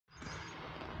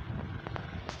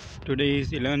Today is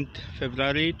 11th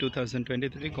February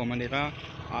 2023, Common Era.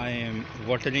 I am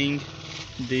watering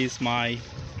this my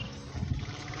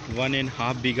 1.5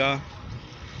 biga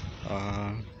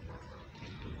uh,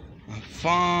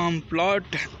 farm plot.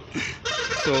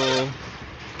 So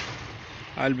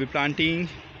I'll be planting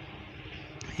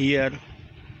here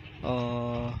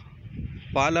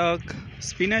palak,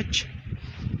 spinach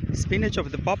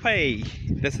of the Popeye,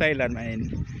 the sailor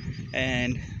man,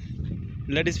 and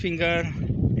lettuce finger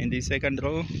in the second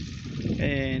row,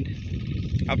 and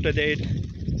after that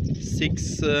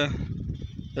 6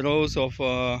 rows of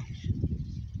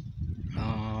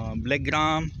black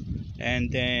gram,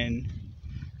 and then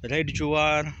red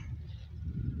jowar.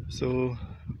 So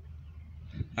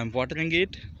I'm watering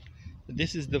it.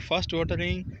 This is the first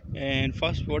watering, and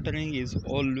first watering is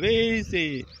always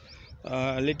a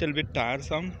little bit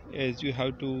tiresome, as you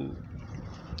have to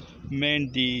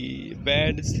mend the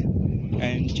beds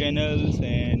and channels,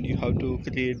 and you have to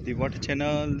create the water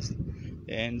channels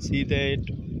and see that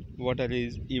water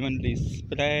is evenly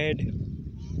spread.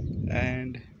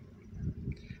 And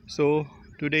so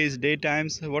today is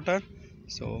daytime's water,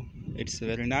 so it's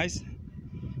very nice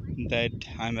that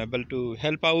I'm able to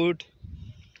help out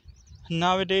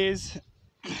nowadays.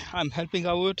 I'm helping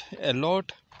out a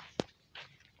lot.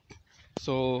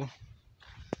 So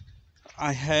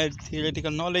I had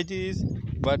theoretical knowledges,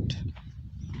 but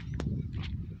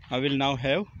I will now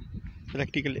have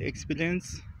practical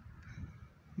experience.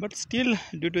 But still,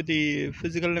 due to the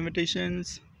physical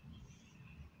limitations,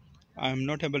 I am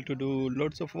not able to do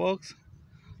lots of works,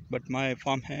 but my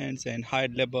farm hands and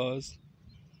hired laborers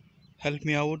help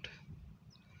me out.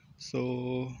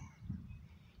 So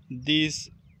this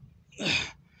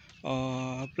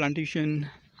plantation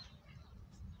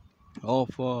of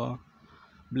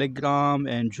black gram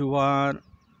and jowar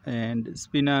and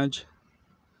spinach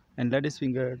and lettuce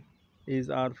finger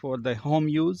are for the home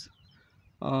use.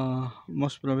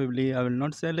 Most probably I will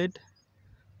not sell it,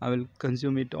 I will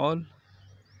consume it all.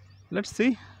 Let's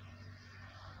see.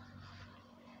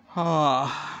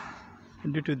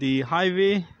 Due to the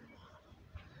highway,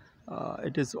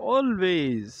 it is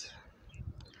always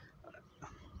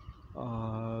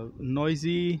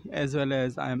noisy, as well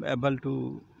as I am able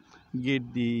to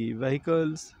get the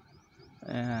vehicles,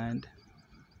 and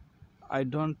I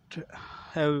don't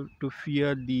have to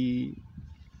fear the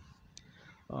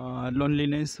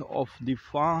loneliness of the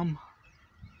farm.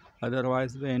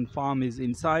 Otherwise, when farm is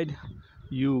inside,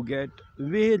 you get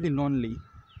very lonely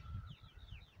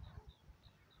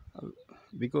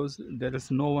because there is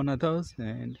no one others,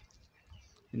 and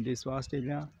in this vast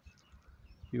area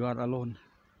you are alone.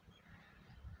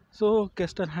 So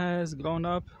castor has grown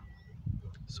up,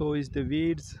 so is the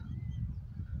weeds.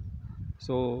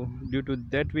 So due to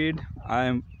that weed, I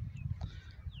am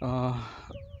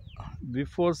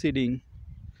before seeding,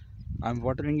 I'm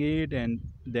watering it, and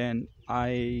then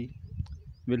I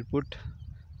will put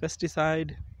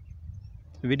pesticide,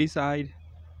 weedicide,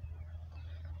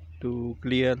 to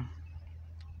clear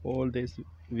all these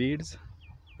weeds.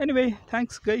 Anyway,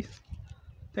 thanks guys,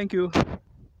 thank you,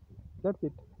 that's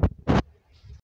it.